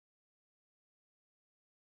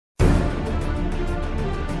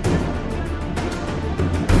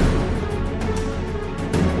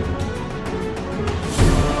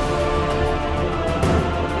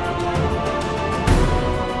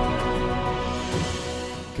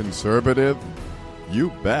Conservative? You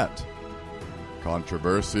bet.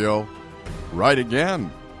 Controversial? Right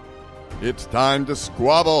again. It's time to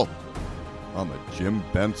squabble on the Jim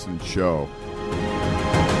Benson Show.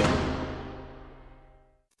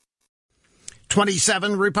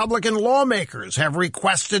 27 Republican lawmakers have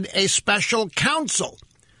requested a special counsel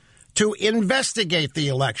to investigate the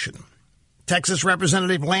election. Texas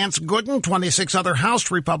Representative Lance Gooden, 26 other House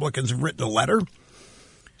Republicans have written a letter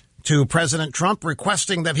to President Trump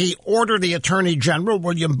requesting that he order the Attorney General,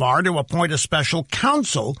 William Barr, to appoint a special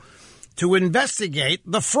counsel to investigate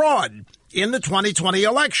the fraud in the 2020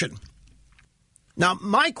 election. Now,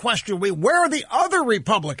 my question would be, where are the other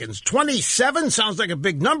Republicans? 27 sounds like a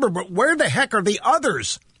big number, but where the heck are the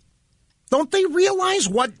others? Don't they realize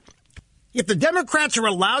what? If the Democrats are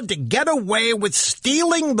allowed to get away with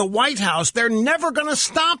stealing the White House, they're never going to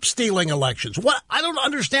stop stealing elections. What? I don't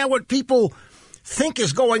understand what people think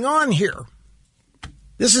is going on here.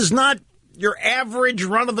 This is not your average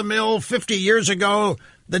run-of-the-mill 50 years ago.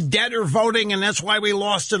 The dead are voting, and that's why we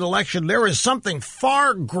lost an election. There is something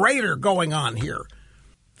far greater going on here,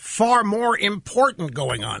 far more important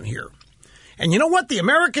going on here. And you know what? The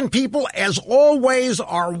American people, as always,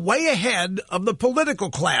 are way ahead of the political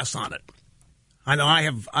class on it. I know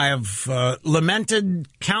I have lamented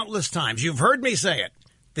countless times. You've heard me say it.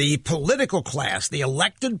 The political class, the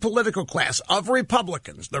elected political class of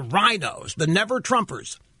Republicans, the rhinos, the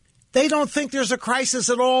never-Trumpers, they don't think there's a crisis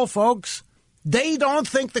at all, folks. They don't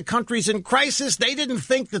think the country's in crisis. They didn't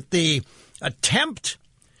think that the attempt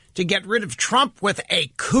to get rid of Trump with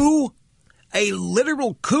a coup, a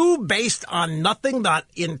literal coup based on nothing, that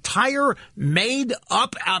entire made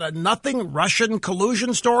up out of nothing Russian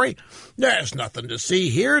collusion story. There's nothing to see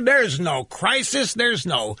here. There's no crisis. There's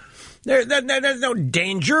no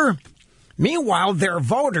danger. Meanwhile, their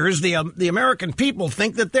voters, the American people,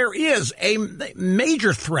 think that there is a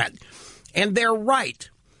major threat, and they're right.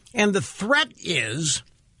 And the threat is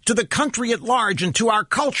to the country at large and to our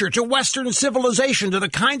culture, to Western civilization, to the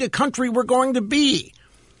kind of country we're going to be.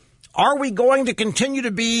 Are we going to continue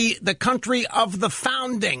to be the country of the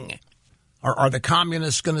founding? Or are the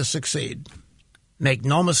communists going to succeed? Make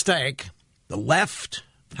no mistake, the left,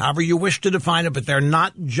 however you wish to define it, but they're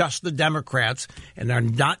not just the Democrats, and they're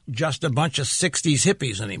not just a bunch of 60s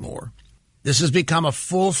hippies anymore. This has become a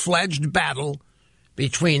full-fledged battle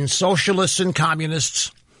between socialists and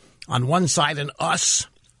communists on one side and us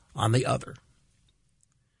on the other.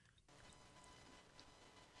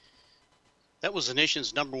 That was the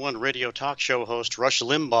nation's #1 radio talk show host, Rush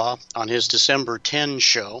Limbaugh, on his December 10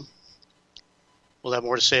 show. We'll have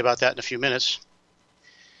more to say about that in a few minutes.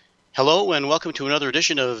 Hello, and welcome to another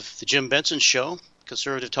edition of the Jim Benson Show,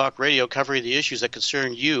 conservative talk radio covering the issues that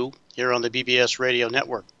concern you here on the BBS Radio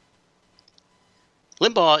Network.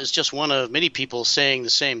 Limbaugh is just one of many people saying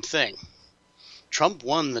the same thing. Trump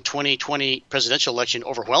won the 2020 presidential election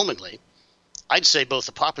overwhelmingly. I'd say both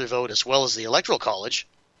the popular vote as well as the Electoral College.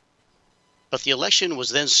 But the election was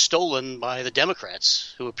then stolen by the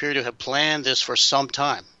Democrats, who appear to have planned this for some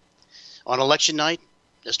time. On election night,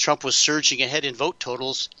 as Trump was surging ahead in vote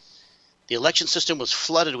totals, the election system was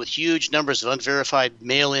flooded with huge numbers of unverified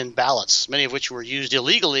mail-in ballots, many of which were used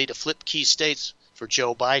illegally to flip key states for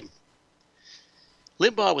Joe Biden.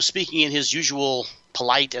 Limbaugh was speaking in his usual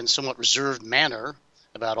polite and somewhat reserved manner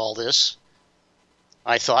about all this,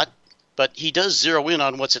 I thought, but he does zero in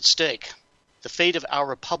on what's at stake, the fate of our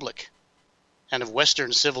republic and of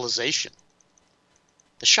Western civilization.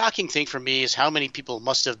 The shocking thing for me is how many people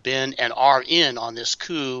must have been and are in on this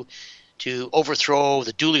coup to overthrow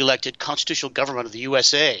the duly elected constitutional government of the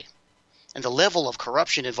USA, and the level of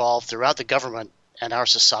corruption involved throughout the government and our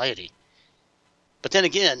society. But then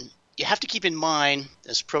again, you have to keep in mind,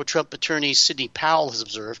 as pro-Trump attorney Sidney Powell has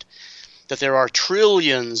observed, that there are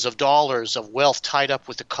trillions of dollars of wealth tied up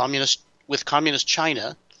with communist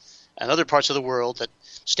China and other parts of the world that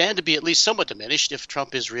stand to be at least somewhat diminished if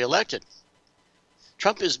Trump is reelected.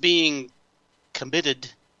 Trump being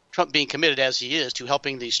committed as he is to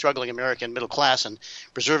helping the struggling American middle class and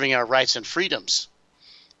preserving our rights and freedoms.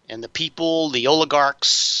 And the people, the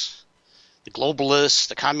oligarchs, the globalists,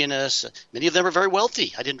 the communists, many of them are very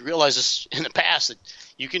wealthy. I didn't realize this in the past, that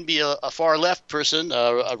you can be a far left person,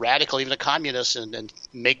 a radical, even a communist, and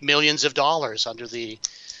make millions of dollars under the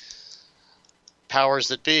powers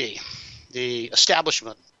that be, the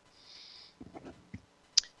establishment.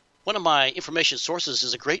 One of my information sources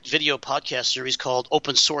is a great video podcast series called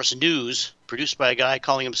Open Source News, produced by a guy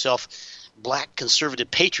calling himself Black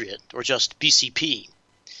Conservative Patriot, or just BCP.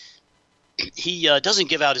 He doesn't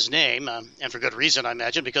give out his name, and for good reason, I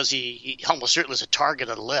imagine, because he almost certainly is a target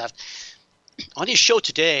of the left. On his show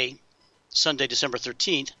today, Sunday, December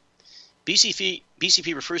 13th,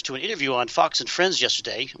 BCP refers to an interview on Fox and Friends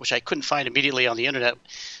yesterday, which I couldn't find immediately on the internet,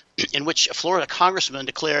 in which a Florida congressman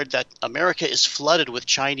declared that America is flooded with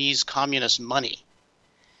Chinese communist money.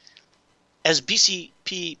 As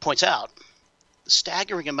BCP points out, the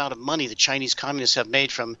staggering amount of money the Chinese communists have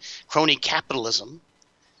made from crony capitalism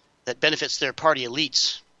that benefits their party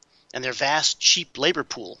elites and their vast, cheap labor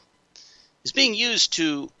pool is being used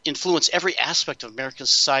to influence every aspect of American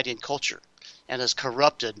society and culture and has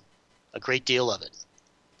corrupted a great deal of it.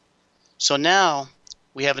 So now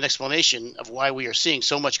we have an explanation of why we are seeing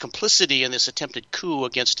so much complicity in this attempted coup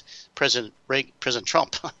against President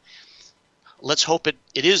Trump. Let's hope it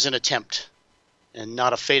is an attempt and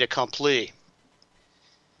not a fait accompli.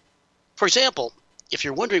 For example, if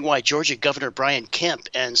you're wondering why Georgia Governor Brian Kemp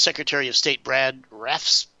and Secretary of State Brad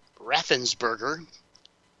Raffensperger,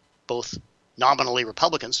 both nominally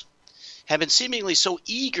Republicans, have been seemingly so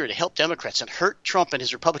eager to help Democrats and hurt Trump and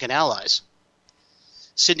his Republican allies,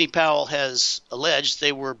 Sidney Powell has alleged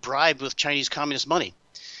they were bribed with Chinese communist money.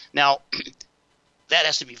 Now, that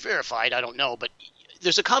has to be verified. I don't know, but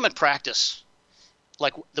there's a common practice,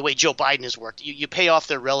 like the way Joe Biden has worked. You pay off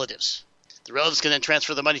their relatives. The relatives can then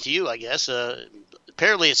transfer the money to you, I guess.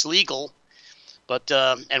 Apparently it's legal but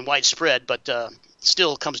and widespread, but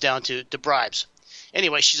still comes down to bribes.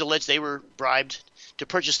 Anyway, she's alleged they were bribed to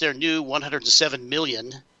purchase their new $107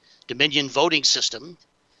 million Dominion voting system,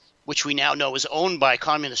 which we now know is owned by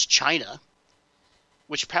communist China,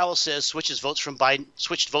 which Powell says switched votes from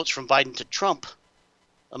Biden to Trump,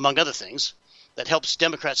 among other things, that helps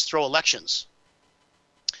Democrats throw elections.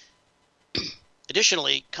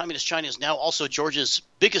 Additionally, communist China is now also Georgia's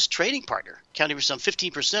biggest trading partner, accounting for some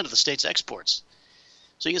 15% of the state's exports.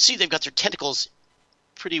 So you can see they've got their tentacles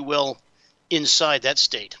pretty well inside that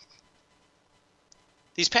state.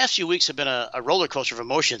 These past few weeks have been a roller coaster of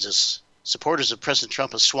emotions as supporters of President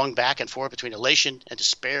Trump have swung back and forth between elation and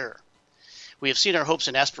despair. We have seen our hopes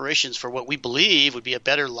and aspirations for what we believe would be a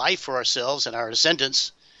better life for ourselves and our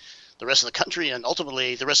descendants, the rest of the country, and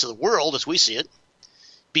ultimately the rest of the world as we see it,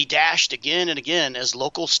 be dashed again and again as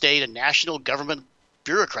local, state, and national government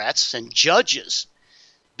bureaucrats and judges,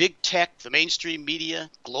 big tech, the mainstream media,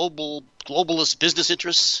 globalist business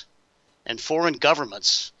interests, and foreign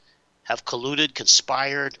governments have colluded,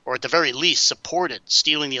 conspired, or at the very least supported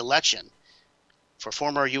stealing the election for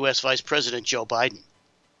former U.S. Vice President Joe Biden.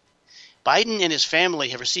 Biden and his family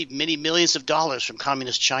have received many millions of dollars from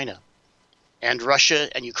communist China and Russia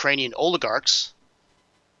and Ukrainian oligarchs,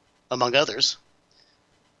 among other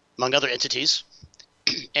entities,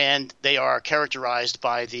 and they are characterized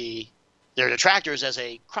by their detractors as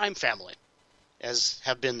a crime family, as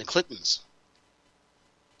have been the Clintons.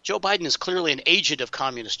 Joe Biden is clearly an agent of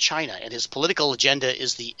communist China, and his political agenda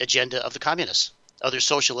is the agenda of the communists, other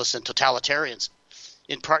socialists, and totalitarians,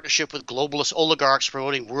 in partnership with globalist oligarchs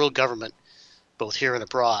promoting world government, both here and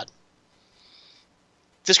abroad.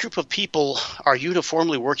 This group of people are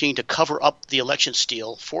uniformly working to cover up the election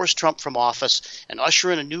steal, force Trump from office, and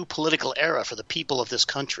usher in a new political era for the people of this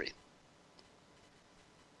country.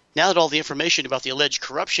 Now that all the information about the alleged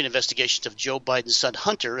corruption investigations of Joe Biden's son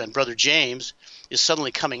Hunter and brother James is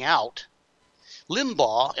suddenly coming out,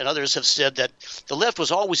 Limbaugh and others have said that the left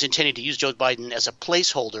was always intending to use Joe Biden as a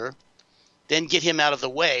placeholder, then get him out of the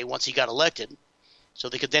way once he got elected, so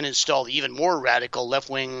they could then install the even more radical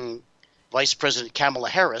left-wing Vice President Kamala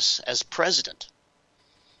Harris as president.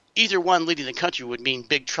 Either one leading the country would mean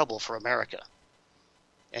big trouble for America.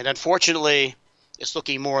 And unfortunately, it's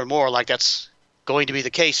looking more and more like that's going to be the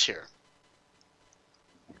case here.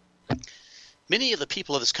 Many of the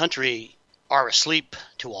people of this country are asleep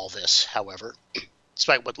to all this, however,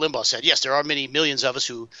 despite what Limbaugh said. Yes, there are many millions of us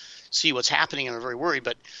who see what's happening and are very worried,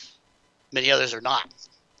 but many others are not.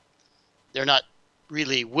 They're not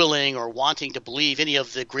really willing or wanting to believe any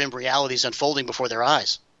of the grim realities unfolding before their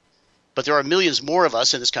eyes. But there are millions more of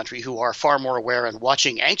us in this country who are far more aware and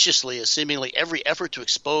watching anxiously as seemingly every effort to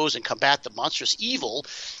expose and combat the monstrous evil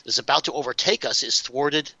that is about to overtake us is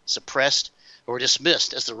thwarted, suppressed, or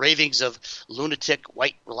dismissed as the ravings of lunatic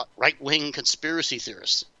right-wing conspiracy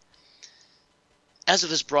theorists. As of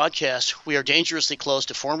this broadcast, we are dangerously close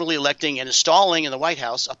to formally electing and installing in the White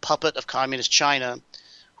House a puppet of communist China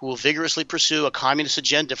who will vigorously pursue a communist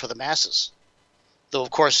agenda for the masses. Though, of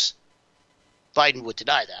course, Biden would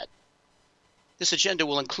deny that. This agenda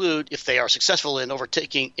will include, if they are successful in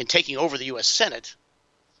taking over the U.S. Senate,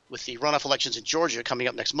 with the runoff elections in Georgia coming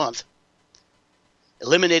up next month,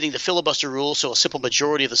 eliminating the filibuster rule so a simple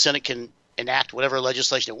majority of the Senate can enact whatever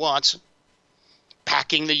legislation it wants,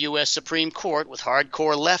 packing the U.S. Supreme Court with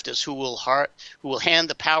hardcore leftists who will hand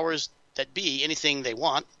the powers that be anything they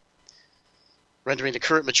want, rendering the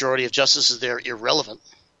current majority of justices there irrelevant,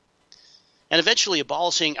 and eventually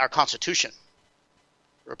abolishing our Constitution,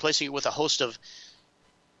 replacing it with a host of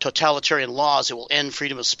totalitarian laws that will end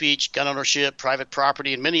freedom of speech, gun ownership, private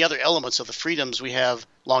property, and many other elements of the freedoms we have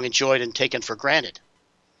long enjoyed and taken for granted.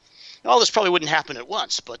 All this probably wouldn't happen at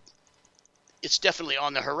once, but it's definitely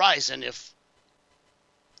on the horizon if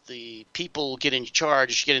the people get in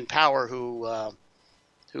charge, get in power who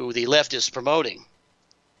the left is promoting.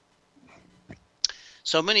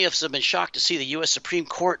 So many of us have been shocked to see the U.S. Supreme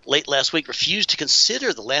Court late last week refuse to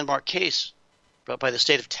consider the landmark case brought by the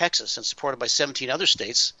state of Texas and supported by 17 other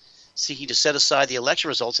states, seeking to set aside the election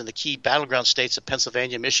results in the key battleground states of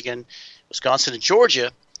Pennsylvania, Michigan, Wisconsin, and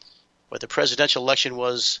Georgia, where the presidential election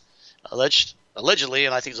was allegedly,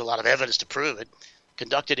 and I think there's a lot of evidence to prove it,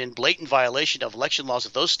 conducted in blatant violation of election laws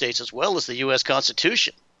of those states as well as the U.S.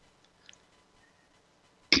 Constitution.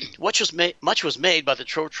 Much was made by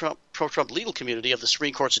the pro-Trump legal community of the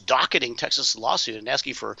Supreme Court's docketing Texas lawsuit and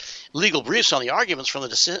asking for legal briefs on the arguments from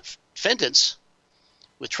the defendants,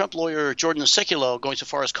 with Trump lawyer Jordan Sekulow going so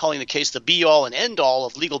far as calling the case the be-all and end-all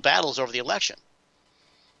of legal battles over the election.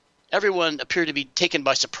 Everyone appeared to be taken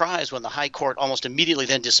by surprise when the High Court almost immediately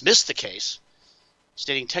then dismissed the case,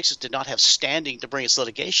 stating Texas did not have standing to bring its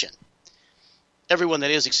litigation. Everyone,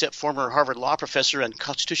 that is, except former Harvard law professor and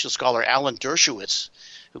constitutional scholar Alan Dershowitz,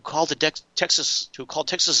 who called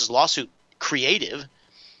Texas's lawsuit creative,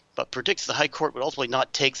 but predicted the High Court would ultimately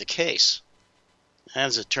not take the case.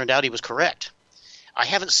 As it turned out, he was correct. I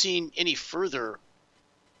haven't seen any further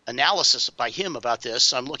analysis by him about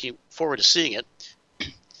this. I'm looking forward to seeing it.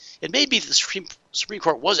 It may be that the Supreme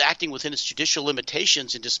Court was acting within its judicial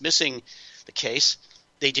limitations in dismissing the case.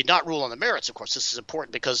 They did not rule on the merits, of course. This is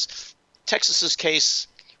important because Texas's case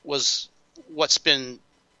was what's been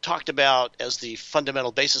talked about as the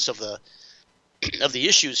fundamental basis of the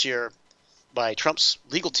issues here by Trump's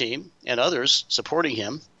legal team and others supporting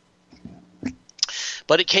him.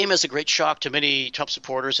 But it came as a great shock to many Trump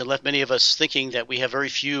supporters and left many of us thinking that we have very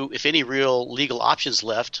few, if any, real legal options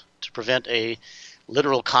left to prevent a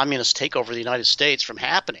literal communist takeover of the United States from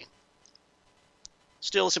happening.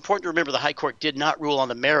 Still, it's important to remember the High Court did not rule on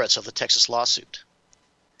the merits of the Texas lawsuit.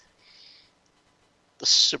 The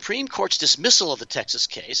Supreme Court's dismissal of the Texas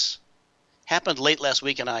case happened late last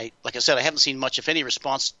week, and like I said, I haven't seen much, if any,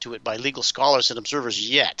 response to it by legal scholars and observers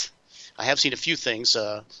yet. I have seen a few things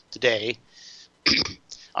today.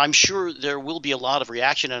 I'm sure there will be a lot of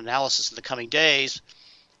reaction and analysis in the coming days,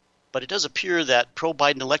 but it does appear that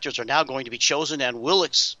pro-Biden electors are now going to be chosen and will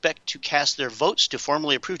expect to cast their votes to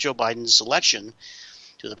formally approve Joe Biden's election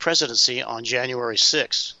to the presidency on January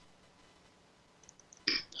 6th.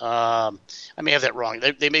 I may have that wrong.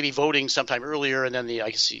 They may be voting sometime earlier, and then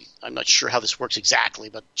I'm not sure how this works exactly,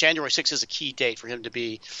 but January 6th is a key date for him to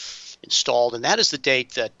be installed, and that is the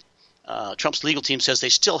date that Trump's legal team says they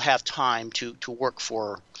still have time to work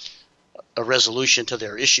for a resolution to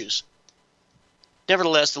their issues.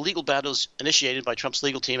 Nevertheless, the legal battles initiated by Trump's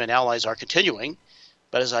legal team and allies are continuing,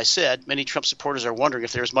 but as I said, many Trump supporters are wondering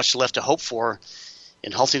if there is much left to hope for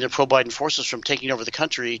in halting the pro-Biden forces from taking over the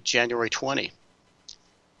country January 20.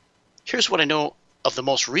 Here's what I know of the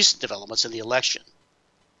most recent developments in the election.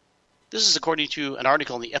 This is according to an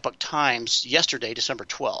article in the Epoch Times yesterday, December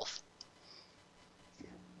 12th.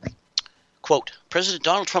 Quote, President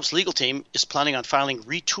Donald Trump's legal team is planning on filing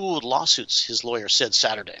retooled lawsuits, his lawyer said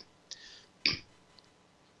Saturday.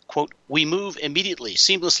 Quote, we move immediately,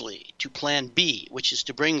 seamlessly to Plan B, which is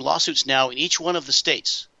to bring lawsuits now in each one of the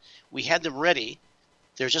states. We had them ready.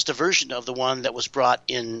 There's just a version of the one that was brought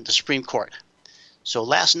in the Supreme Court. So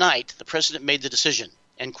last night, the president made the decision,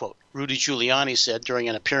 end quote, Rudy Giuliani said during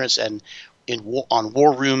an appearance on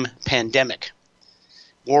War Room Pandemic.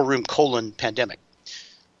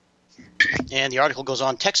 And the article goes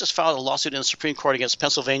on, Texas filed a lawsuit in the Supreme Court against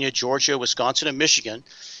Pennsylvania, Georgia, Wisconsin, and Michigan,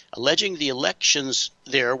 alleging the elections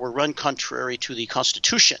there were run contrary to the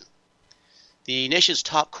Constitution. The nation's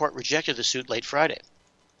top court rejected the suit late Friday.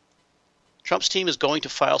 Trump's team is going to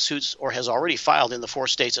file suits, or has already filed, in the 4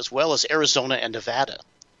 states as well as Arizona and Nevada.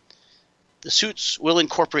 The suits will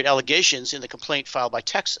incorporate allegations in the complaint filed by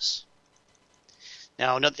Texas.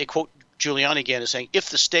 Now, they quote Giuliani again as saying, if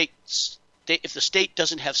the state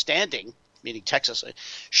doesn't have standing, meaning Texas,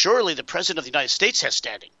 surely the president of the United States has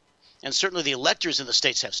standing, and certainly the electors in the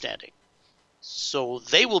states have standing. So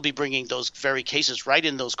they will be bringing those very cases right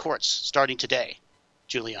in those courts starting today,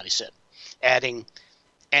 Giuliani said, adding,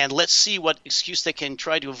 and let's see what excuse they can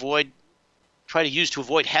try to use to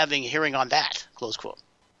avoid having a hearing on that, close quote.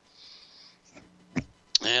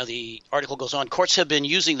 Now, the article goes on, courts have been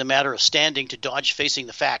using the matter of standing to dodge facing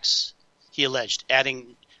the facts, he alleged,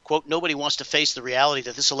 adding, quote, nobody wants to face the reality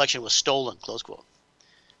that this election was stolen, close quote.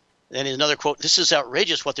 Then in another quote, this is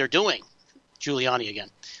outrageous what they're doing. Giuliani again.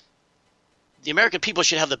 The American people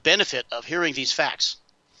should have the benefit of hearing these facts.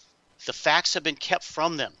 The facts have been kept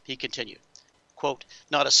from them, he continued. Quote,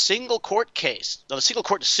 not a single court case, not a single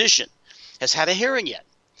court decision has had a hearing yet.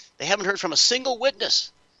 They haven't heard from a single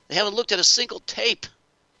witness. They haven't looked at a single tape.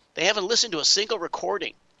 They haven't listened to a single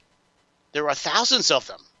recording. There are thousands of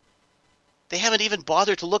them. They haven't even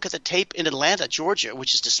bothered to look at the tape in Atlanta, Georgia,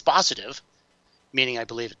 which is dispositive, meaning I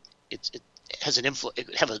believe it has a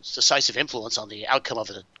decisive influence on the outcome of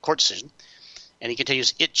the court decision. And he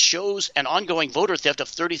continues, it shows an ongoing voter theft of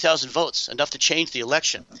 30,000 votes, enough to change the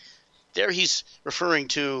election. There he's referring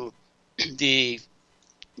to the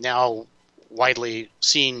now widely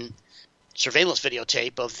seen surveillance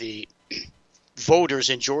videotape of the voters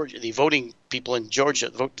in Georgia, the voting people in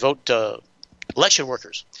Georgia, election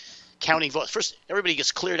workers, counting votes. First, everybody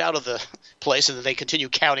gets cleared out of the place, and then they continue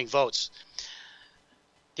counting votes.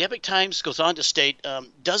 The Epoch Times goes on to state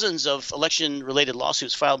dozens of election-related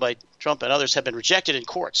lawsuits filed by Trump and others have been rejected in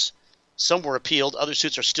courts. Some were appealed. Other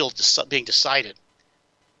suits are still being decided.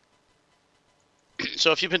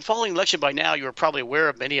 So if you've been following the election by now, you are probably aware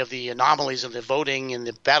of many of the anomalies of the voting in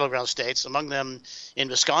the battleground states, among them in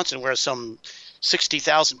Wisconsin, where some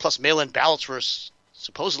 60,000 plus mail-in ballots were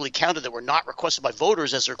supposedly counted that were not requested by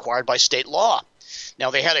voters as required by state law.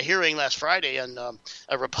 Now, they had a hearing last Friday, and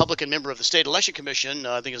a Republican member of the State Election Commission,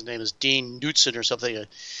 I think his name is Dean Knudsen or something,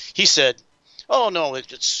 he said, oh, no,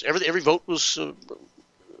 it's every vote was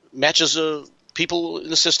matches people in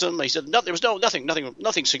the system. He said, no, there was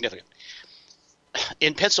nothing significant.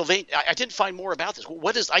 In Pennsylvania, I didn't find more about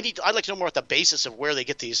this. I'd like to know more about the basis of where they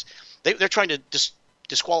get these. They're trying to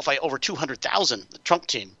disqualify over 200,000, the Trump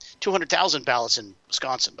team, 200,000 ballots in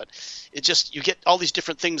Wisconsin. But it just, you get all these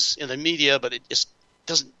different things in the media, but it just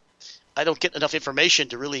doesn't, I don't get enough information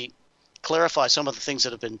to really clarify some of the things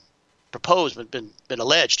that have been proposed, been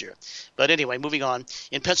alleged here. But anyway, moving on.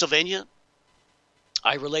 In Pennsylvania,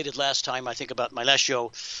 I related last time, I think about my last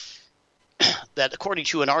show, that according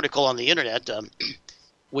to an article on the internet,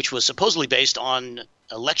 which was supposedly based on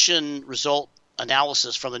election result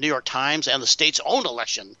analysis from the New York Times and the state's own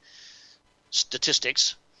election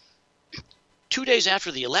statistics, 2 days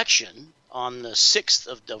after the election, on the 6th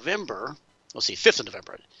of November, 5th of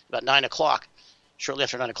November, about 9 o'clock, shortly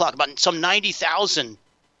after 9 o'clock, about some 90,000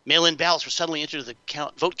 mail-in ballots were suddenly entered the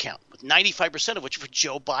vote count, with 95% of which for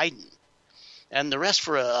Joe Biden, and the rest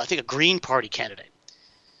for, I think, a Green Party candidate.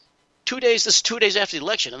 2 days after the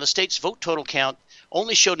election, and the state's vote total count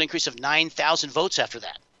only showed an increase of 9,000 votes after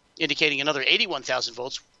that, indicating another 81,000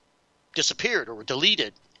 votes disappeared or were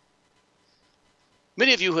deleted.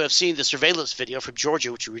 Many of you who have seen the surveillance video from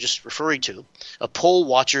Georgia, which we were just referring to, of poll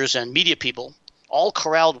watchers and media people all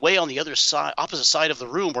corralled way on the other side, opposite side of the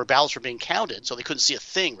room where ballots were being counted, so they couldn't see a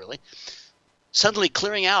thing really, suddenly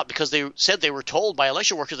clearing out because they said they were told by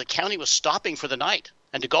election workers that counting was stopping for the night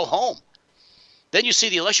and to go home. Then you see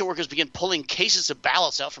the election workers begin pulling cases of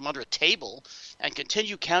ballots out from under a table and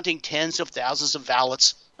continue counting tens of thousands of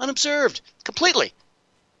ballots unobserved, completely.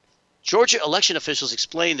 Georgia election officials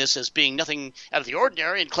explain this as being nothing out of the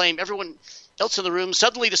ordinary and claim everyone else in the room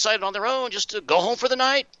suddenly decided on their own just to go home for the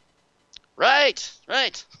night. Right.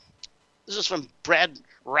 This is from Brad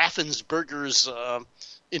Raffensperger's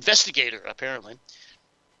investigator, apparently.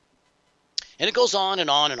 And it goes on and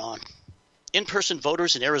on and on. In-person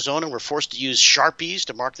voters in Arizona were forced to use Sharpies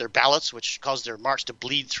to mark their ballots, which caused their marks to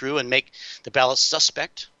bleed through and make the ballots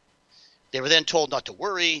suspect. They were then told not to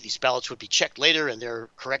worry. These ballots would be checked later and their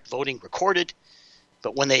correct voting recorded.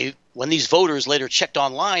 But when these voters later checked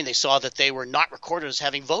online, they saw that they were not recorded as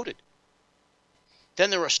having voted. Then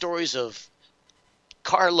there were stories of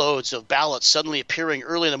carloads of ballots suddenly appearing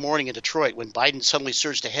early in the morning in Detroit when Biden suddenly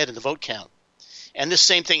surged ahead in the vote count. And this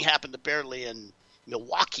same thing happened apparently in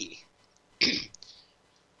Milwaukee.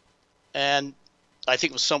 And I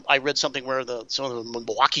think it was I read something where some of the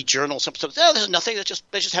Milwaukee Journal, this is nothing. They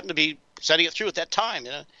just happened to be sending it through at that time.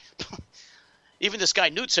 You know? Even this guy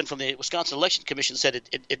Knudsen from the Wisconsin Election Commission said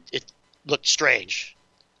it looked strange.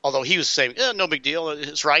 Although he was saying, no big deal,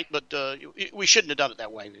 it's right, but we shouldn't have done it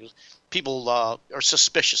that way. People are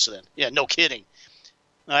suspicious of that. Yeah, no kidding.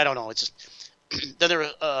 I don't know. It's just then there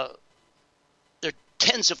are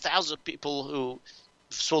tens of thousands of people who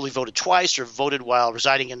solely voted twice or voted while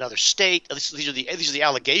residing in another state. These are the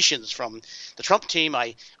allegations from the Trump team.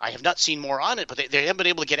 I have not seen more on it, but they haven't been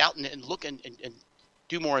able to get out and look and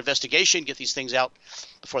do more investigation, get these things out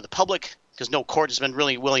before the public, because no court has been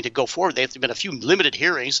really willing to go forward. There have been a few limited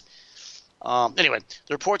hearings. Anyway,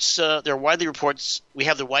 the reports, there are widely reports. We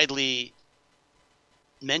have the widely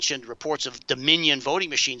mentioned reports of Dominion voting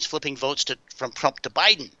machines flipping votes from Trump to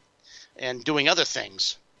Biden and doing other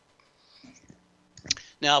things.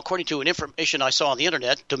 Now, according to an information I saw on the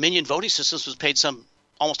internet, Dominion Voting Systems was paid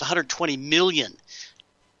almost $120 million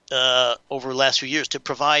over the last few years to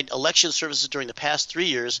provide election services during the past 3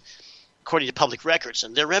 years, according to public records.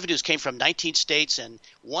 And their revenues came from 19 states and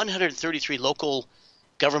 133 local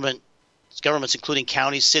governments, including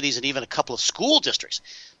counties, cities, and even a couple of school districts.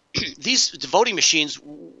 These voting machines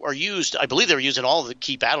are used, I believe they're used in all of the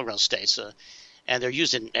key battleground states, and they're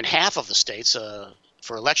used in half of the states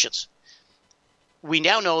for elections. We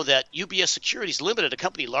now know that UBS Securities Limited, a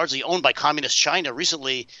company largely owned by Communist China,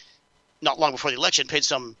 recently, not long before the election, paid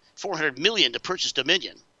some $400 million to purchase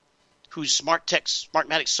Dominion, whose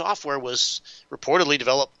Smartmatic software was reportedly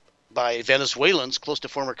developed by Venezuelans close to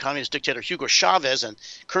former communist dictator Hugo Chavez and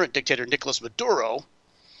current dictator Nicolas Maduro,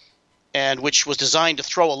 and which was designed to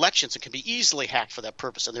throw elections and can be easily hacked for that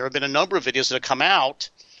purpose. And there have been a number of videos that have come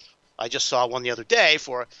out. I just saw one the other day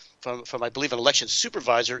from I believe, an election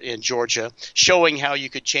supervisor in Georgia, showing how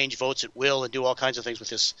you could change votes at will and do all kinds of things with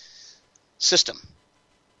this system.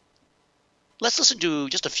 Let's listen to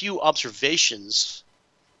just a few observers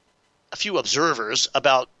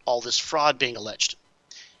about all this fraud being alleged.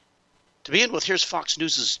 To begin with, here's Fox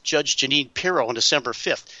News' Judge Jeanine Pirro on December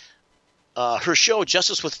 5th. Her show,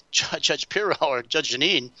 Justice with Judge Pirro, or Judge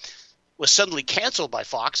Jeanine, was suddenly canceled by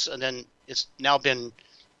Fox, and then it's now been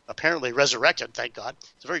apparently resurrected, thank God.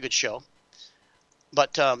 It's a very good show.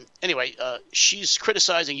 But anyway, she's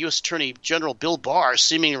criticizing U.S. Attorney General Bill Barr's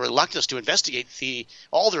seeming reluctance to investigate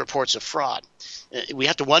all the reports of fraud. We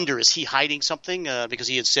have to wonder, is he hiding something? Because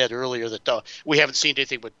he had said earlier that we haven't seen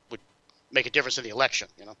anything would make a difference in the election.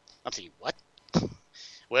 I'm thinking, what?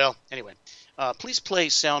 Well, anyway, please play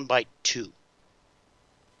soundbite 2.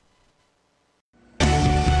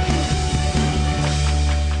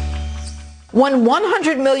 When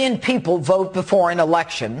 100 million people vote before an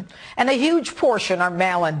election, and a huge portion are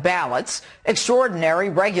mail-in ballots, extraordinary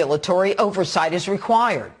regulatory oversight is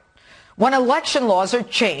required. When election laws are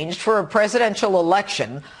changed for a presidential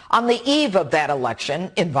election on the eve of that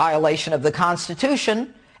election in violation of the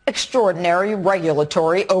Constitution, extraordinary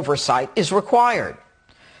regulatory oversight is required.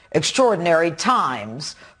 Extraordinary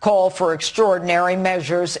times call for extraordinary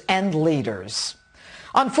measures and leaders.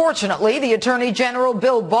 Unfortunately, the Attorney General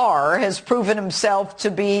Bill Barr has proven himself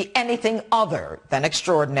to be anything other than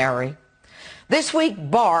extraordinary. This week,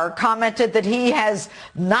 Barr commented that he has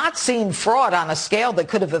not seen fraud on a scale that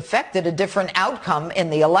could have affected a different outcome in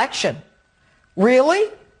the election.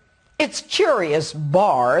 Really? It's curious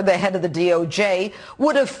Barr, the head of the DOJ,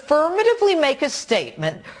 would affirmatively make a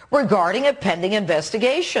statement regarding a pending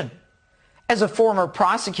investigation. As a former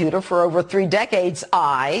prosecutor for over 3 decades,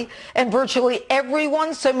 I, and virtually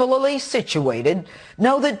everyone similarly situated,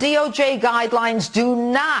 know that DOJ guidelines do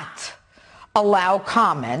not allow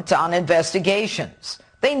comment on investigations.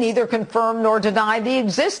 They neither confirm nor deny the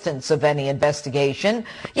existence of any investigation,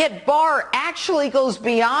 yet Barr actually goes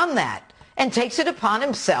beyond that and takes it upon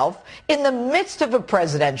himself in the midst of a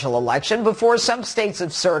presidential election before some states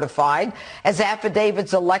have certified, as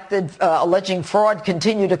affidavits alleging fraud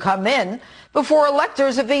continue to come in, before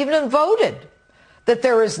electors have even voted, that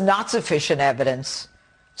there is not sufficient evidence.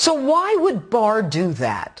 So why would Barr do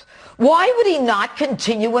that? Why would he not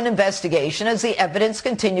continue an investigation as the evidence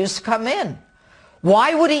continues to come in?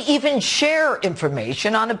 Why would he even share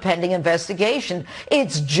information on a pending investigation?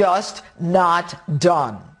 It's just not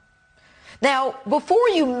done. Now, before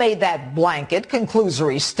you made that blanket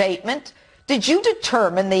conclusory statement, did you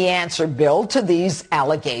determine the answer, Bill, to these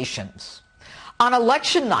allegations? On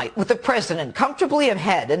election night, with the president comfortably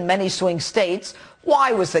ahead in many swing states,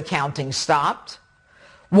 why was the counting stopped?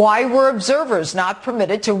 Why were observers not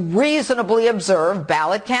permitted to reasonably observe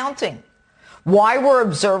ballot counting? Why were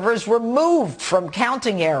observers removed from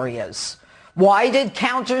counting areas? Why did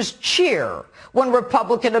counters cheer when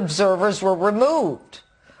Republican observers were removed?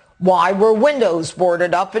 Why were windows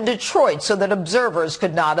boarded up in Detroit so that observers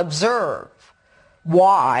could not observe?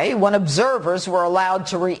 Why, when observers were allowed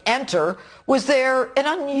to re-enter, was there an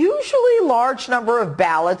unusually large number of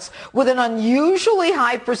ballots with an unusually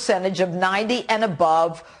high percentage of 90 and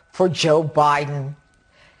above for Joe Biden?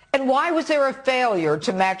 And why was there a failure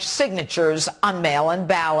to match signatures on mail-in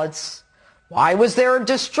ballots? Why was there a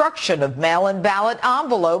destruction of mail-in ballot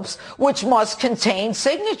envelopes which must contain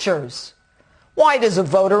signatures? Why does a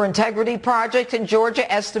voter integrity project in Georgia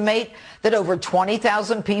estimate that over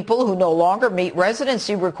 20,000 people who no longer meet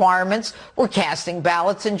residency requirements were casting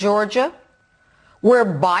ballots in Georgia, where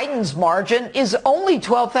Biden's margin is only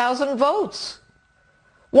 12,000 votes?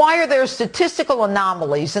 Why are there statistical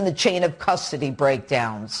anomalies in the chain of custody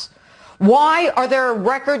breakdowns? Why are there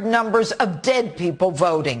record numbers of dead people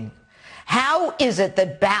voting? How is it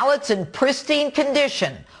that ballots in pristine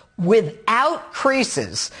condition, without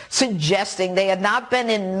creases, suggesting they had not been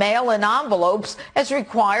in mail-in envelopes as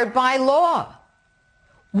required by law?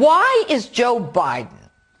 Why is Joe Biden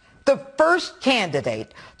the first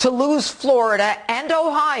candidate to lose Florida and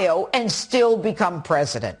Ohio and still become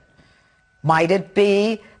president? Might it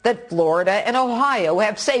be that Florida and Ohio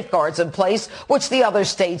have safeguards in place which the other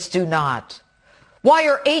states do not? Why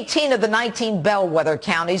are 18 of the 19 bellwether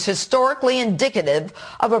counties historically indicative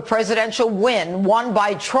of a presidential win won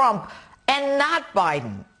by Trump and not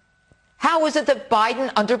Biden? How is it that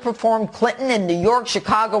Biden underperformed Clinton in New York,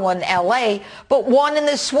 Chicago, and L.A., but won in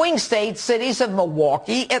the swing state cities of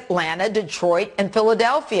Milwaukee, Atlanta, Detroit, and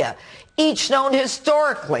Philadelphia, each known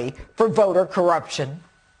historically for voter corruption?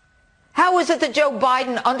 How is it that Joe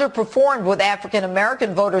Biden underperformed with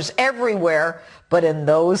African-American voters everywhere, but in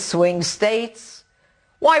those swing states?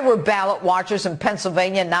 Why were ballot watchers in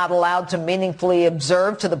Pennsylvania not allowed to meaningfully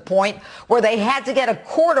observe to the point where they had to get a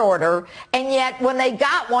court order, and yet when they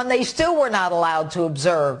got one, they still were not allowed to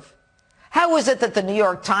observe? How is it that the New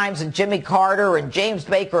York Times and Jimmy Carter and James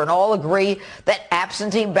Baker and all agree that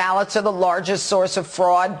absentee ballots are the largest source of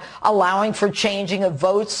fraud, allowing for changing of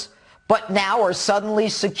votes, but now are suddenly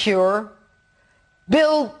secure?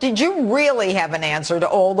 Bill, did you really have an answer to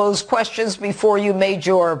all those questions before you made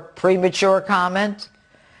your premature comment?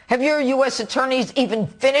 Have your U.S. attorneys even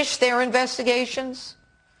finished their investigations?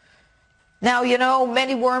 Now, you know,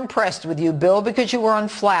 many were impressed with you, Bill, because you were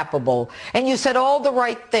unflappable, and you said all the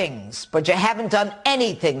right things, but you haven't done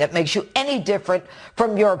anything that makes you any different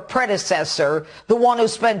from your predecessor, the one who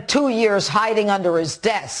spent 2 years hiding under his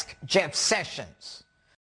desk, Jeff Sessions.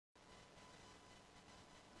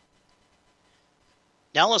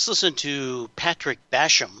 Now let's listen to Patrick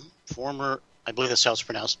Basham, former, I believe that's how it's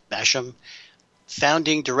pronounced, Basham,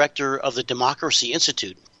 founding director of the Democracy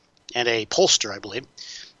Institute and a pollster, I believe,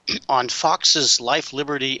 on Fox's Life,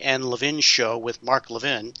 Liberty, and Levin show with Mark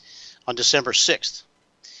Levin on December 6th.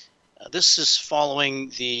 This is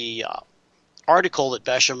following the article that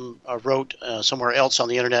Basham wrote somewhere else on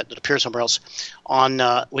the internet, that appeared somewhere else, on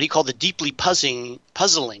what he called the deeply puzzling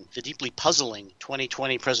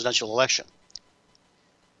 2020 presidential election.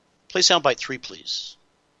 Play soundbite 3, please.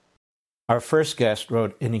 Our first guest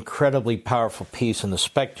wrote an incredibly powerful piece in The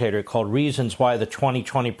Spectator called Reasons Why the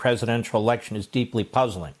 2020 Presidential Election is Deeply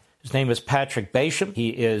Puzzling. His name is Patrick Basham.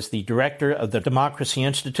 He is the director of the Democracy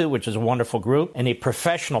Institute, which is a wonderful group, and a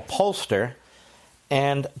professional pollster.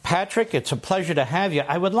 And Patrick, it's a pleasure to have you.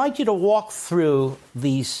 I would like you to walk through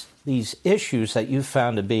these issues that you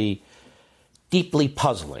found to be deeply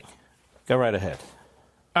puzzling. Go right ahead.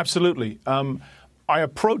 Absolutely. I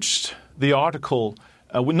approached the article,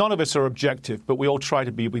 none of us are objective, but we all try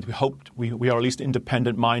to be, we are at least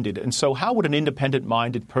independent-minded. And so how would an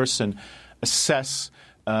independent-minded person assess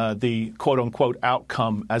the quote-unquote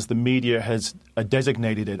outcome, as the media has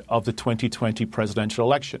designated it, of the 2020 presidential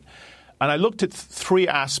election? And I looked at three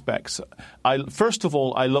aspects. First of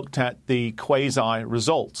all, I looked at the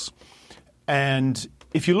quasi-results. And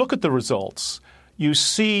if you look at the results, you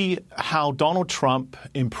see how Donald Trump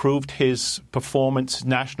improved his performance,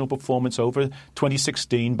 national performance, over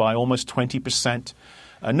 2016 by almost 20%.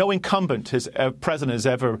 No incumbent president has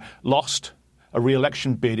ever lost a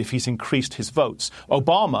re-election bid if he's increased his votes.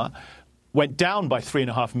 Obama went down by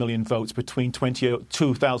 3.5 million votes between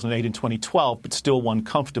 2008 and 2012, but still won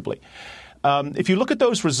comfortably. If you look at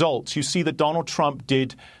those results, you see that Donald Trump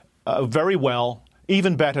did very well,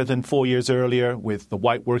 even better than 4 years earlier with the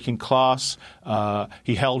white working class.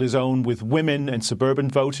 He held his own with women and suburban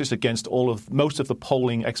voters against most of the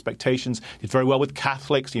polling expectations. He did very well with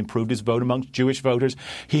Catholics. He improved his vote amongst Jewish voters.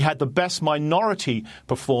 He had the best minority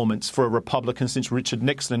performance for a Republican since Richard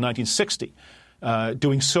Nixon in 1960,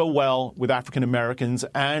 doing so well with African Americans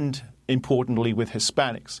and, importantly, with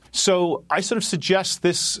Hispanics. So I sort of suggest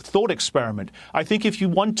this thought experiment. I think if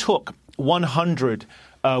one took 100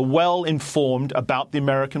 well-informed about the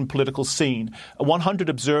American political scene, 100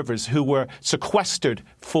 observers who were sequestered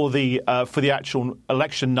for the actual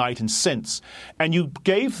election night and since, and you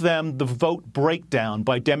gave them the vote breakdown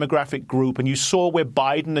by demographic group, and you saw where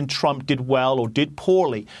Biden and Trump did well or did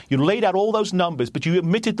poorly. You laid out all those numbers, but you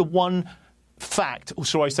omitted the one fact, or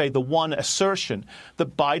so I say the one assertion,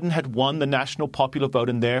 that Biden had won the national popular vote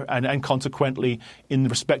in there and consequently in the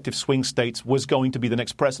respective swing states was going to be the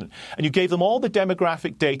next president. And you gave them all the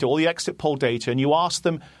demographic data, all the exit poll data, and you asked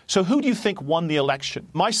them, so who do you think won the election?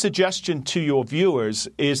 My suggestion to your viewers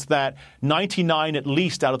is that 99 at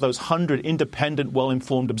least out of those 100 independent,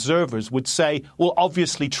 well-informed observers would say, well,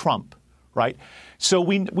 obviously Trump, right? So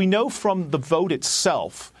we know from the vote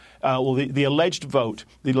itself, or the alleged vote,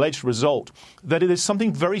 the alleged result, that it is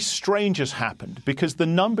something very strange has happened because the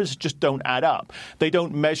numbers just don't add up. They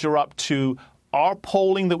don't measure up to our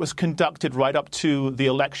polling that was conducted right up to the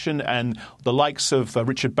election and the likes of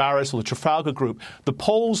Richard Barris or the Trafalgar Group, the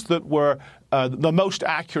polls that were the most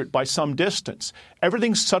accurate by some distance.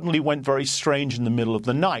 Everything suddenly went very strange in the middle of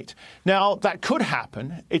the night. Now, that could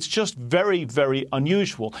happen. It's just very, very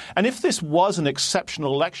unusual. And if this was an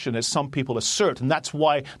exceptional election, as some people assert, and that's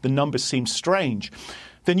why the numbers seem strange,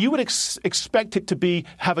 then you would expect it to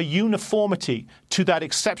have a uniformity to that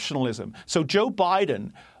exceptionalism. So Joe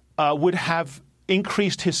Biden would have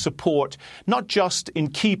increased his support, not just in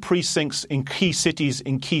key precincts, in key cities,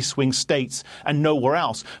 in key swing states, and nowhere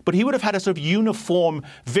else, but he would have had a sort of uniform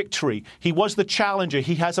victory. He was the challenger.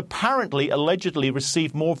 He has apparently, allegedly,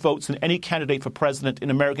 received more votes than any candidate for president in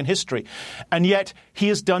American history. And yet he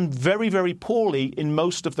has done very, very poorly in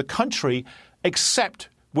most of the country, except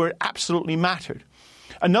where it absolutely mattered.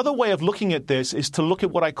 Another way of looking at this is to look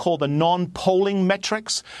at what I call the non-polling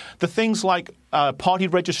metrics, the things like party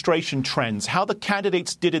registration trends, how the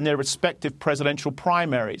candidates did in their respective presidential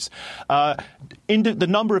primaries, the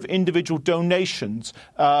number of individual donations,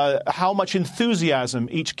 how much enthusiasm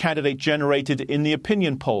each candidate generated in the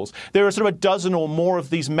opinion polls. There are sort of a dozen or more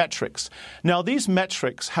of these metrics. Now, these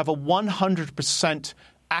metrics have a 100%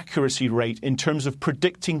 accuracy rate in terms of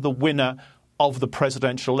predicting the winner of the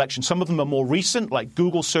presidential election. Some of them are more recent, like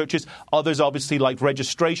Google searches. Others, obviously, like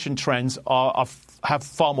registration trends, have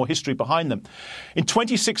far more history behind them. In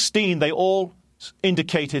 2016, they all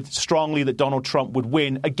indicated strongly that Donald Trump would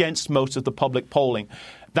win against most of the public polling.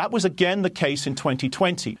 That was again the case in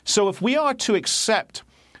 2020. So if we are to accept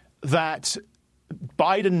that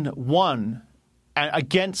Biden won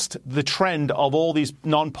against the trend of all these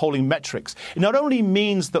non-polling metrics, it not only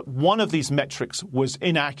means that one of these metrics was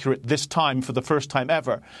inaccurate this time for the first time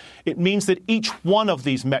ever, it means that each one of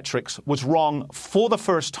these metrics was wrong for the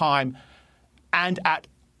first time and at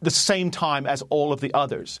the same time as all of the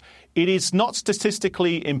others. It is not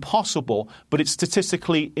statistically impossible, but it's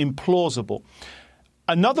statistically implausible.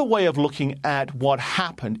 Another way of looking at what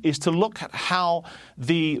happened is to look at how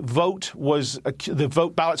the vote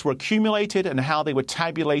ballots were accumulated and how they were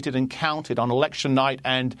tabulated and counted on election night.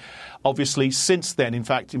 And obviously since then, in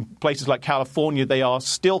fact, in places like California, they are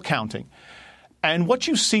still counting. And what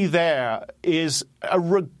you see there is a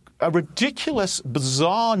ridiculous,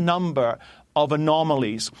 bizarre number of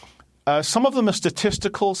anomalies. Some of them are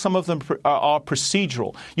statistical, some of them are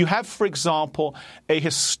procedural. You have, for example, a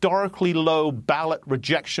historically low ballot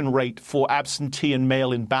rejection rate for absentee and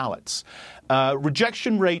mail-in ballots.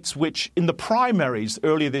 Rejection rates which in the primaries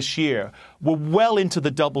earlier this year were well into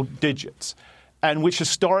the double digits and which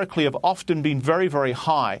historically have often been very, very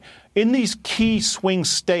high. In these key swing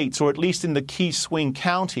states, or at least in the key swing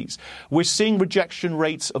counties, we're seeing rejection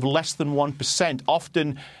rates of less than 1%,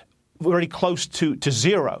 often very close to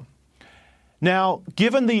zero. Now,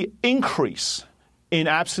 given the increase in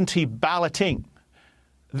absentee balloting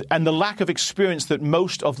and the lack of experience that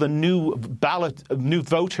most of the new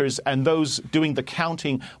voters and those doing the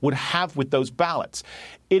counting would have with those ballots,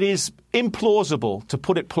 it is implausible, to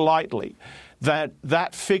put it politely, that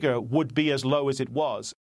that figure would be as low as it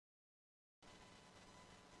was.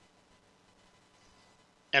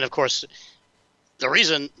 And of course, the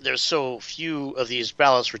reason there's so few of these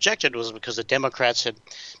ballots rejected was because the Democrats had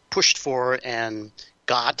pushed for and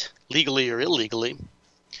got, legally or illegally,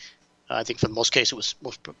 I think for the most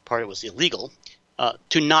part it was illegal,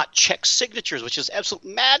 to not check signatures, which is absolute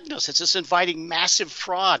madness. It's just inviting massive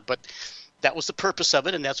fraud. But that was the purpose of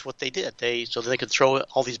it, and that's what they did. So that they could throw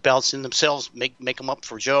all these ballots in themselves, make them up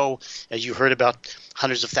for Joe. As you heard about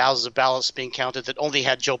hundreds of thousands of ballots being counted that only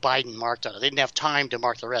had Joe Biden marked on it. They didn't have time to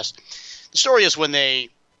mark the rest. The story is when they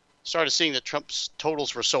started seeing that Trump's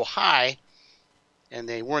totals were so high and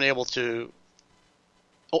they weren't able to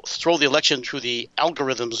throw the election through the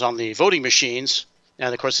algorithms on the voting machines.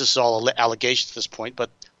 And, of course, this is all allegations at this point, but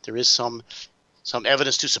there is some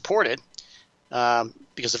evidence to support it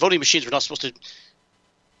because the voting machines were not supposed to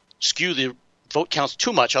skew the vote counts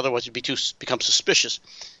too much, otherwise it would become suspicious.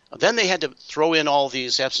 Then they had to throw in all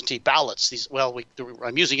these absentee ballots.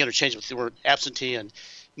 I'm using interchangeable. They were absentee and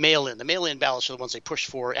mail-in. The mail-in ballots are the ones they push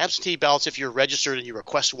for. Absentee ballots, if you're registered and you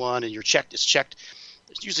request one and it's checked.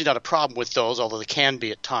 There's usually not a problem with those, although there can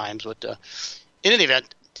be at times. But in any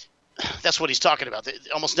event, that's what he's talking about.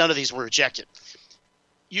 Almost none of these were rejected.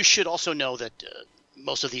 You should also know that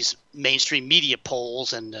most of these mainstream media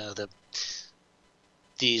polls and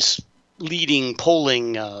these leading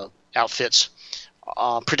polling outfits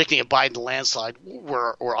predicting a Biden landslide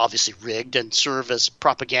were obviously rigged and serve as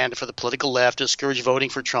propaganda for the political left to discourage voting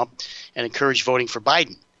for Trump and encourage voting for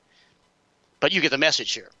Biden. But you get the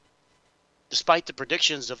message here. Despite the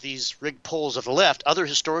predictions of these rigged polls of the left, other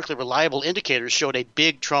historically reliable indicators showed a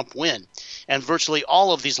big Trump win. And virtually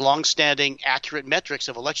all of these long-standing accurate metrics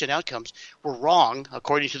of election outcomes were wrong,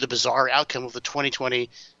 according to the bizarre outcome of the 2020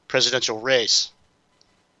 presidential race.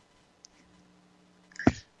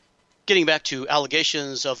 Getting back to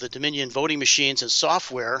allegations of the Dominion voting machines and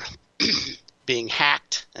software being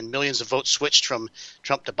hacked and millions of votes switched from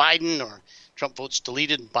Trump to Biden, or Trump votes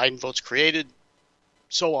deleted and Biden votes created,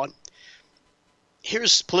 so on.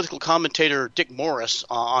 Here's political commentator Dick Morris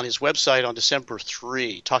on his website on December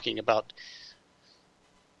 3 talking about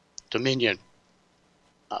Dominion.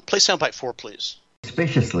 Play soundbite 4, please.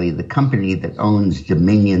 Suspiciously, the company that owns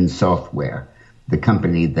Dominion Software, the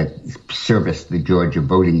company that serviced the Georgia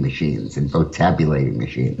voting machines and vote tabulating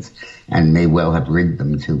machines, and may well have rigged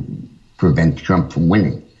them to prevent Trump from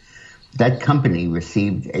winning, that company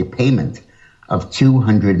received a payment of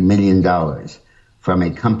 $200 million from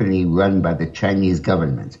a company run by the Chinese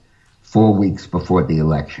government 4 weeks before the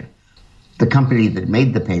election. The company that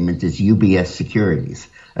made the payment is UBS Securities,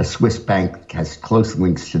 a Swiss bank that has close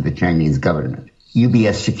links to the Chinese government.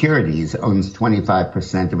 UBS Securities owns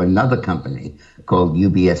 25% of another company called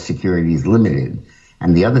UBS Securities Limited,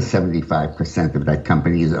 and the other 75% of that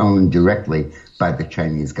company is owned directly by the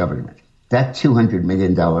Chinese government. That $200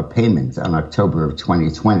 million payment on October of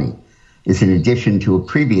 2020 is in addition to a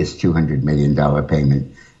previous $200 million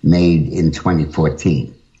payment made in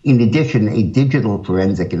 2014. In addition, a digital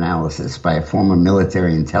forensic analysis by a former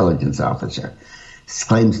military intelligence officer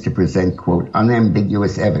claims to present, quote,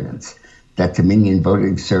 unambiguous evidence that Dominion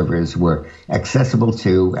voting servers were accessible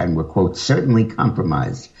to and were, quote, certainly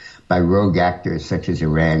compromised by rogue actors such as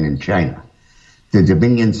Iran and China. The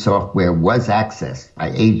Dominion software was accessed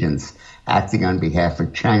by agents acting on behalf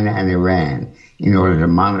of China and Iran in order to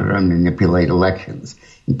monitor and manipulate elections,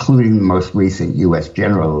 including the most recent U.S.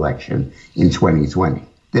 general election in 2020.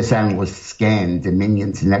 This analyst scanned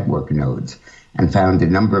Dominion's network nodes and found a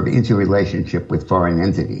number of interrelationship with foreign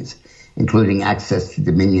entities, including access to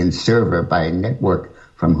Dominion's server by a network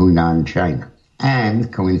from Hunan, China.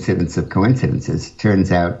 And, coincidence of coincidences,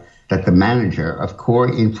 turns out that the manager of core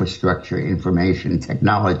infrastructure information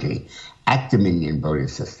technology at Dominion Voting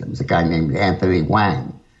Systems, a guy named Anthony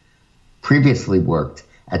Wang, previously worked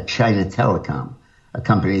at China Telecom, a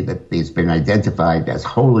company that has been identified as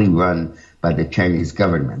wholly run by the Chinese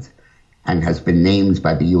government and has been named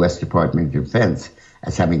by the U.S. Department of Defense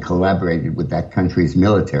as having collaborated with that country's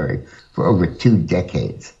military for over 2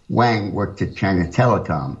 decades. Wang worked at China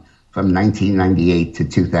Telecom from 1998 to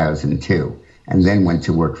 2002 and then went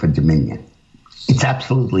to work for Dominion. It's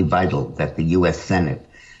absolutely vital that the U.S. Senate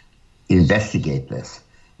investigate this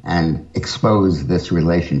and expose this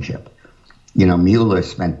relationship. You know, Mueller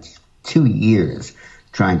spent 2 years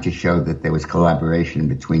trying to show that there was collaboration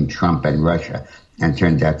between Trump and Russia and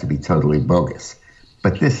turned out to be totally bogus.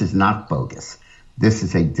 But this is not bogus. This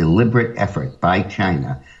is a deliberate effort by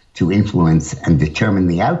China to influence and determine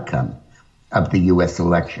the outcome of the U.S.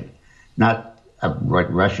 election, not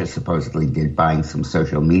what Russia supposedly did, buying some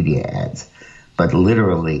social media ads, but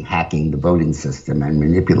literally hacking the voting system and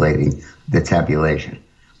manipulating the tabulation.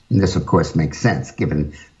 And this, of course, makes sense,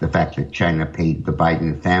 given the fact that China paid the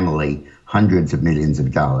Biden family hundreds of millions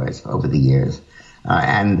of dollars over the years,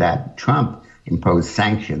 and that Trump imposed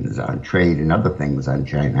sanctions on trade and other things on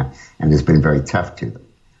China and has been very tough to them.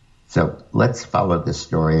 So let's follow this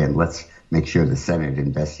story and let's make sure the Senate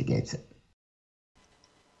investigates it.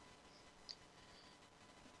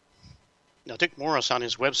 Now, Dick Morris on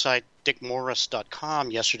his website,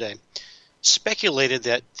 dickmorris.com, yesterday speculated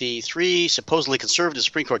that the 3 supposedly conservative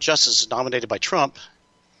Supreme Court justices nominated by Trump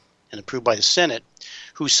and approved by the Senate,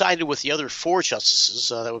 who sided with the other 4 justices,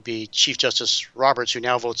 that would be Chief Justice Roberts, who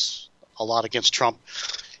now votes a lot against Trump,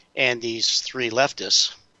 and these 3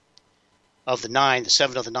 leftists, of the 9, the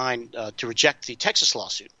 7 of the 9, to reject the Texas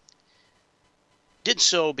lawsuit, did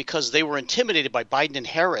so because they were intimidated by Biden and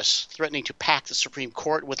Harris threatening to pack the Supreme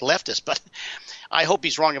Court with leftists. But I hope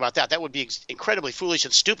he's wrong about that. That would be incredibly foolish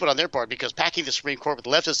and stupid on their part, because packing the Supreme Court with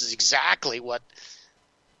leftists is exactly what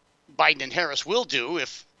Biden and Harris will do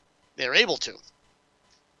if they're able to.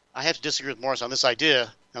 I have to disagree with Morris on this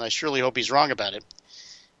idea, and I surely hope he's wrong about it.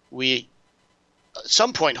 We, at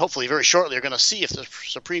some point, hopefully very shortly, are going to see if the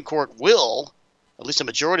Supreme Court will, at least a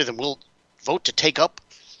majority of them will, vote to take up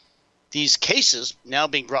these cases now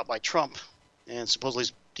being brought by Trump and supposedly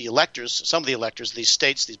the electors, some of the electors, these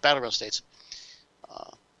states, these battleground states.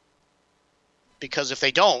 Because if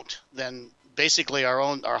they don't, then basically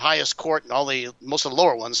our highest court and most of the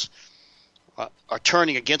lower ones are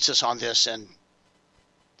turning against us on this, and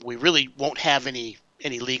we really won't have any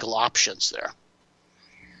legal options there.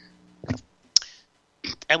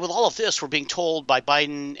 And with all of this, we're being told by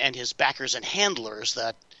Biden and his backers and handlers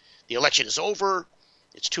that the election is over,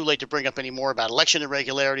 it's too late to bring up any more about election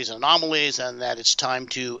irregularities and anomalies, and that it's time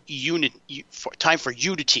for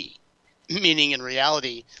unity, meaning in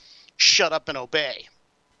reality, shut up and obey,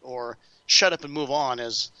 or shut up and move on,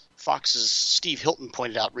 as Fox's Steve Hilton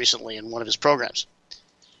pointed out recently in one of his programs.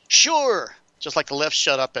 Sure, just like the left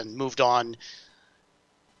shut up and moved on,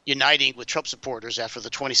 uniting with Trump supporters after the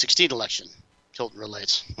 2016 election, Hilton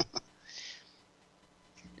relates.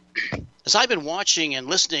 As I've been watching and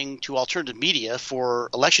listening to alternative media for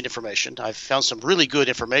election information, I've found some really good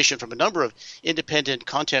information from a number of independent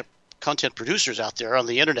content producers out there on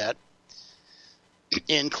the internet,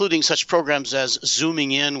 including such programs as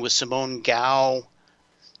Zooming In with Simone Gao,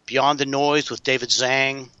 Beyond the Noise with David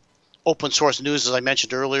Zhang, Open Source News, as I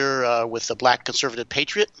mentioned earlier, with the Black Conservative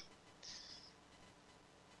Patriot,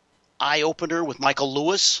 Eye Opener with Michael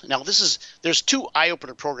Lewis. Now, there's two Eye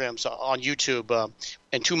Opener programs on YouTube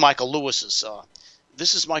and two Michael Lewises.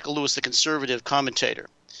 This is Michael Lewis, the conservative commentator.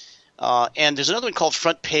 And there's another one called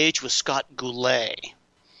Front Page with Scott Goulet.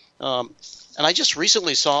 And I just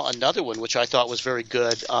recently saw another one, which I thought was very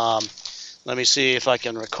good. Let me see if I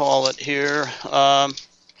can recall it here.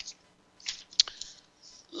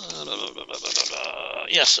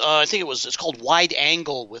 Yes, I think it's called Wide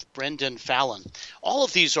Angle with Brendan Fallon. All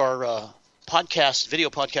of these are video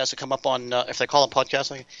podcasts that come up on, if they call them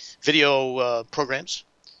podcasts, video programs.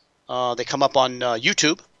 They come up on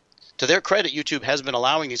YouTube. To their credit, YouTube has been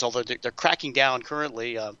allowing these, although they're cracking down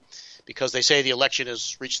currently because they say the election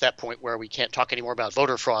has reached that point where we can't talk anymore about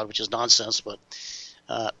voter fraud, which is nonsense. But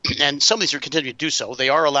and some of these are continuing to do so. They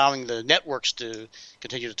are allowing the networks to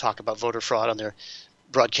continue to talk about voter fraud on their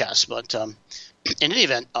broadcasts. But in any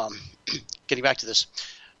event, getting back to this,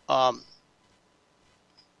 I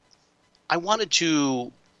wanted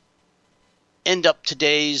to end up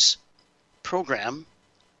today's program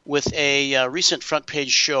with a recent front page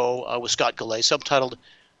show with Scott Goulet, subtitled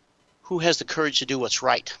 "Who Has the Courage to Do What's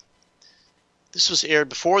Right?" This was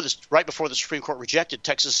aired right before the Supreme Court rejected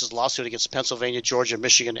Texas's lawsuit against Pennsylvania, Georgia,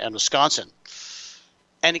 Michigan, and Wisconsin.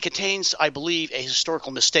 And it contains, I believe, a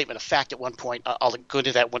historical misstatement, a fact at one point. I'll go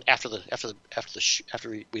into that one after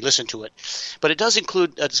we listen to it. But it does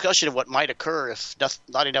include a discussion of what might occur if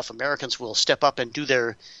not enough Americans will step up and do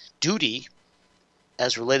their duty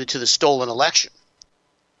as related to the stolen election.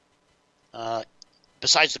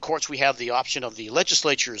 Besides the courts, we have the option of the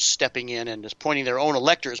legislatures stepping in and appointing their own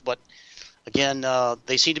electors. But again,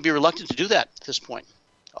 they seem to be reluctant to do that at this point.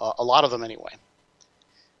 A lot of them, anyway.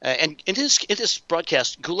 And in this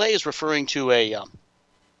broadcast, Goulet is referring to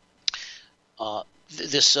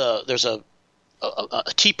there's a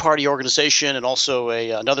Tea Party organization and also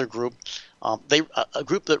another group. A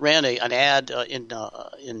group that ran an ad in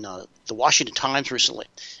the Washington Times recently,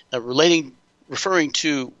 referring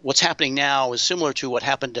to what's happening now is similar to what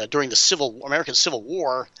happened during the American Civil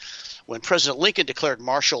War, when President Lincoln declared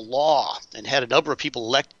martial law and had a number of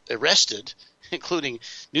people arrested, including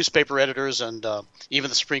newspaper editors and even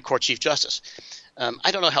the Supreme Court Chief Justice.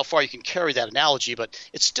 I don't know how far you can carry that analogy, but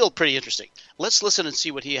it's still pretty interesting. Let's listen and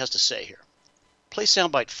see what he has to say here. Play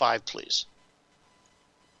soundbite 5, please.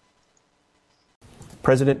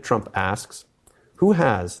 President Trump asks, who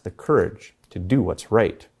has the courage to do what's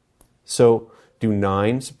right? So, do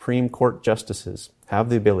 9 Supreme Court justices have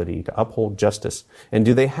the ability to uphold justice, and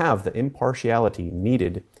do they have the impartiality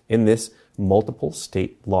needed in this multiple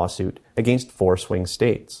state lawsuit against 4 swing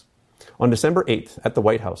states? On December 8th at the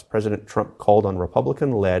White House, President Trump called on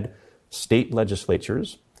Republican-led state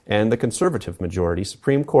legislatures and the conservative majority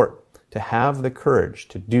Supreme Court to have the courage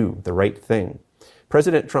to do the right thing.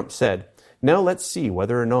 President Trump said, "Now let's see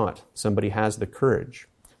whether or not somebody has the courage,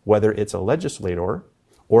 whether it's a legislator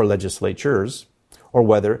or legislatures, or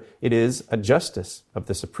whether it is a justice of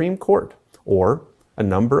the Supreme Court or a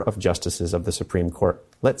number of justices of the Supreme Court.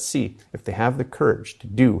 Let's see if they have the courage to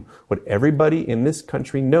do what everybody in this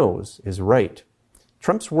country knows is right."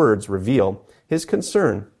 Trump's words reveal his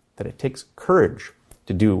concern that it takes courage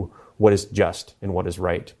to do what is just and what is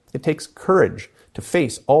right. It takes courage to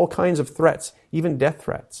face all kinds of threats, even death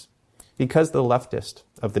threats, because the leftists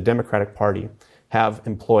of the Democratic Party have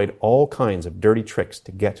employed all kinds of dirty tricks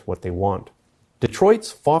to get what they want.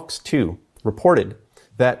 Detroit's Fox 2 reported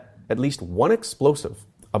that at least one explosive,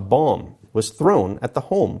 a bomb, was thrown at the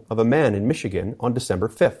home of a man in Michigan on December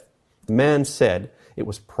 5th. The man said it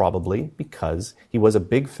was probably because he was a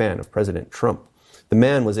big fan of President Trump. The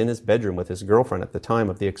man was in his bedroom with his girlfriend at the time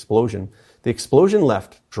of the explosion. The explosion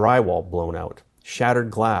left drywall blown out,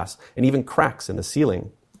 shattered glass, and even cracks in the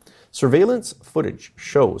ceiling. Surveillance footage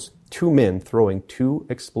shows two men throwing two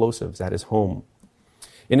explosives at his home.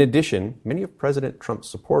 In addition, many of President Trump's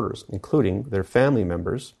supporters, including their family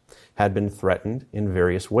members, had been threatened in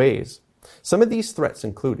various ways. Some of these threats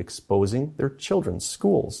include exposing their children's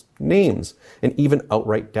schools, names, and even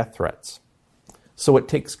outright death threats. So it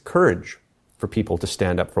takes courage for people to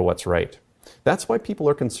stand up for what's right. That's why people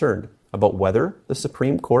are concerned about whether the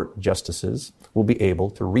Supreme Court justices will be able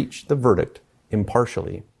to reach the verdict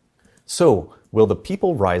impartially. So, will the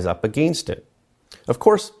people rise up against it? Of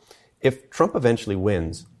course, if Trump eventually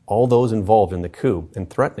wins, all those involved in the coup and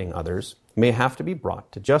threatening others may have to be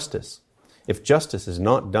brought to justice. If justice is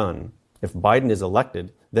not done, if Biden is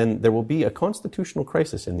elected, then there will be a constitutional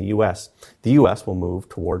crisis in the U.S. The U.S. will move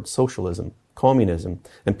towards socialism, communism,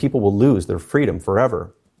 and people will lose their freedom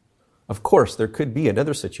forever. Of course, there could be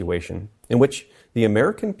another situation in which the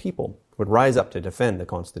American people would rise up to defend the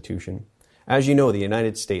Constitution. As you know, the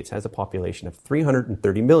United States has a population of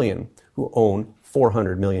 330 million who own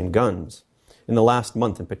 400 million guns. In the last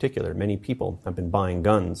month in particular, many people have been buying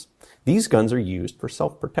guns. These guns are used for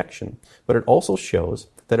self-protection, but it also shows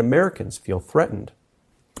that Americans feel threatened.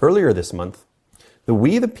 Earlier this month, the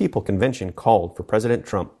We the People Convention called for President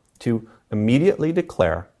Trump to immediately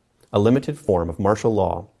declare a limited form of martial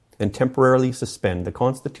law and temporarily suspend the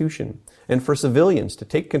Constitution, and for civilians to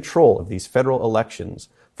take control of these federal elections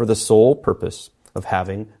for the sole purpose of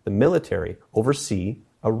having the military oversee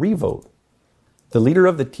a revote. The leader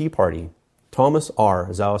of the Tea Party, Thomas R.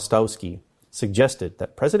 Zastowski, suggested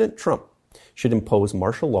that President Trump should impose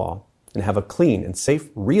martial law and have a clean and safe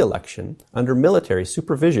re-election under military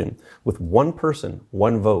supervision with one person,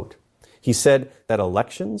 one vote. He said that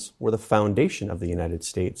elections were the foundation of the United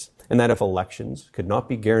States, and that if elections could not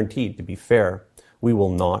be guaranteed to be fair, we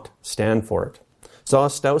will not stand for it.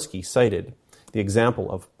 Zastowski cited the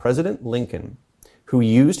example of President Lincoln, who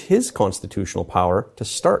used his constitutional power to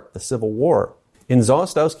start the Civil War. In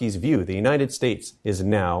Zastowski's view, the United States is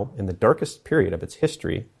now in the darkest period of its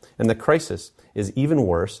history, and the crisis is even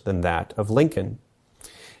worse than that of Lincoln.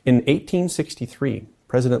 In 1863,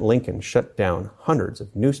 President Lincoln shut down hundreds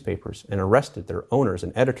of newspapers and arrested their owners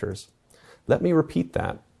and editors. Let me repeat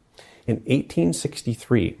that. In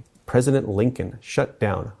 1863, President Lincoln shut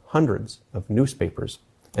down hundreds of newspapers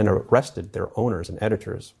and arrested their owners and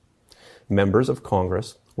editors. Members of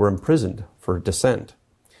Congress were imprisoned for dissent.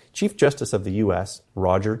 Chief Justice of the U.S.,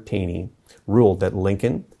 Roger Taney, ruled that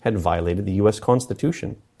Lincoln had violated the U.S.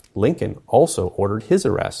 Constitution. Lincoln also ordered his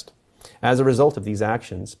arrest. As a result of these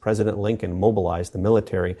actions, President Lincoln mobilized the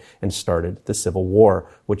military and started the Civil War,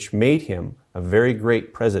 which made him a very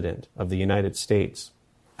great president of the United States.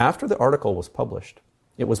 After the article was published,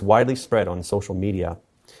 it was widely spread on social media.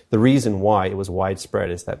 The reason why it was widespread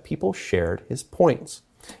is that people shared his points,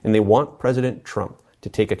 and they want President Trump to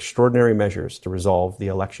take extraordinary measures to resolve the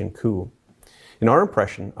election coup. In our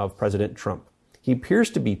impression of President Trump, he appears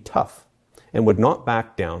to be tough and would not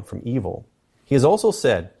back down from evil. He has also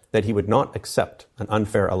said that he would not accept an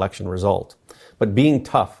unfair election result. But being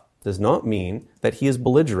tough does not mean that he is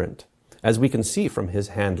belligerent, as we can see from his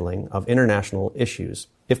handling of international issues.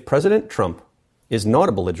 If President Trump is not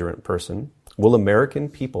a belligerent person, will American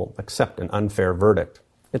people accept an unfair verdict?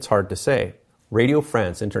 It's hard to say. Radio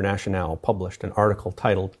France Internationale published an article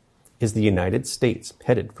titled, "Is the United States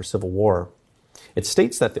Headed for Civil War?" It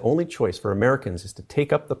states that the only choice for Americans is to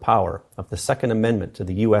take up the power of the Second Amendment to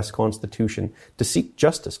the U.S. Constitution to seek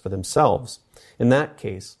justice for themselves. In that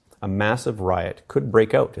case, a massive riot could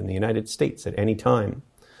break out in the United States at any time.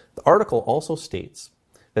 The article also states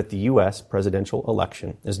that the U.S. presidential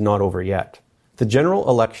election is not over yet. The general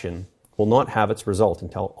election will not have its result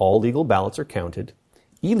until all legal ballots are counted,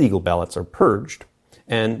 illegal ballots are purged,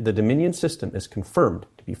 and the Dominion system is confirmed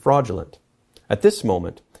to be fraudulent. At this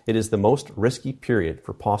moment, it is the most risky period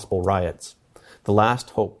for possible riots. The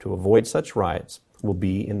last hope to avoid such riots will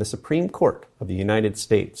be in the Supreme Court of the United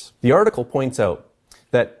States. The article points out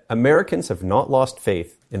that Americans have not lost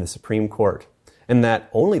faith in the Supreme Court, and that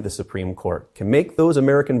only the Supreme Court can make those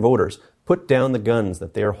American voters put down the guns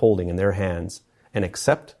that they are holding in their hands and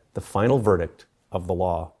accept the final verdict of the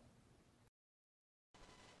law.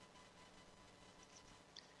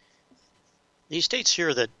 He states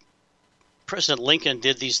here that President Lincoln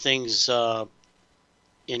did these things in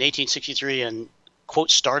 1863 and, quote,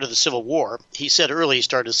 started the Civil War. He said early he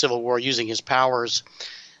started the Civil War using his powers.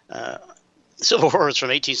 The Civil War was from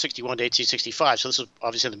 1861 to 1865, so this was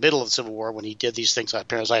obviously in the middle of the Civil War when he did these things.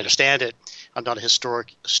 As I understand it, I'm not a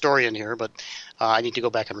historian here, but I need to go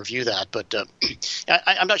back and review that. But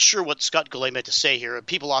I'm not sure what Scott Goulet meant to say here.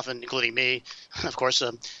 People often, including me, of course,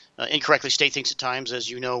 incorrectly state things at times. As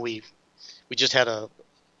you know, we just had a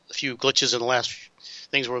few glitches in the last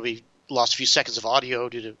things where we lost a few seconds of audio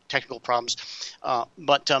due to technical problems.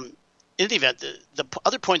 But in any event, the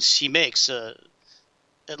other points he makes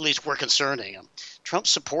at least were concerning. Trump's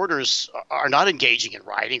supporters are not engaging in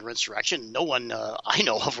rioting or insurrection. No one I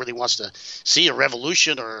know of really wants to see a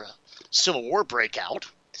revolution or a civil war break out.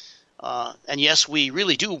 And yes, we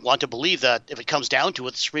really do want to believe that if it comes down to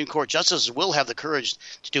it, the Supreme Court justices will have the courage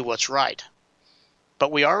to do what's right.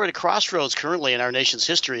 But we are at a crossroads currently in our nation's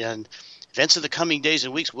history, and events of the coming days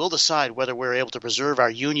and weeks will decide whether we're able to preserve our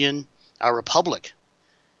union, our republic,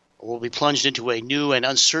 or we'll be plunged into a new and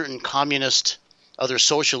uncertain communist, other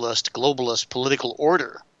socialist, globalist political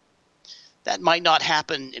order. That might not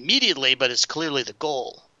happen immediately, but it's clearly the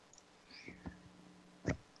goal.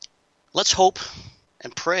 Let's hope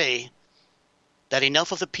and pray that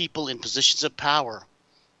enough of the people in positions of power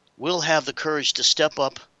will have the courage to step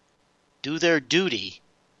up, do their duty,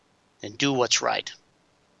 and do what's right.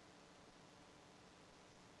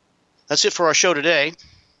 That's it for our show today.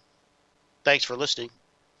 Thanks for listening.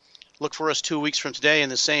 Look for us 2 weeks from today in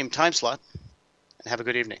the same time slot, and have a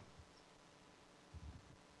good evening.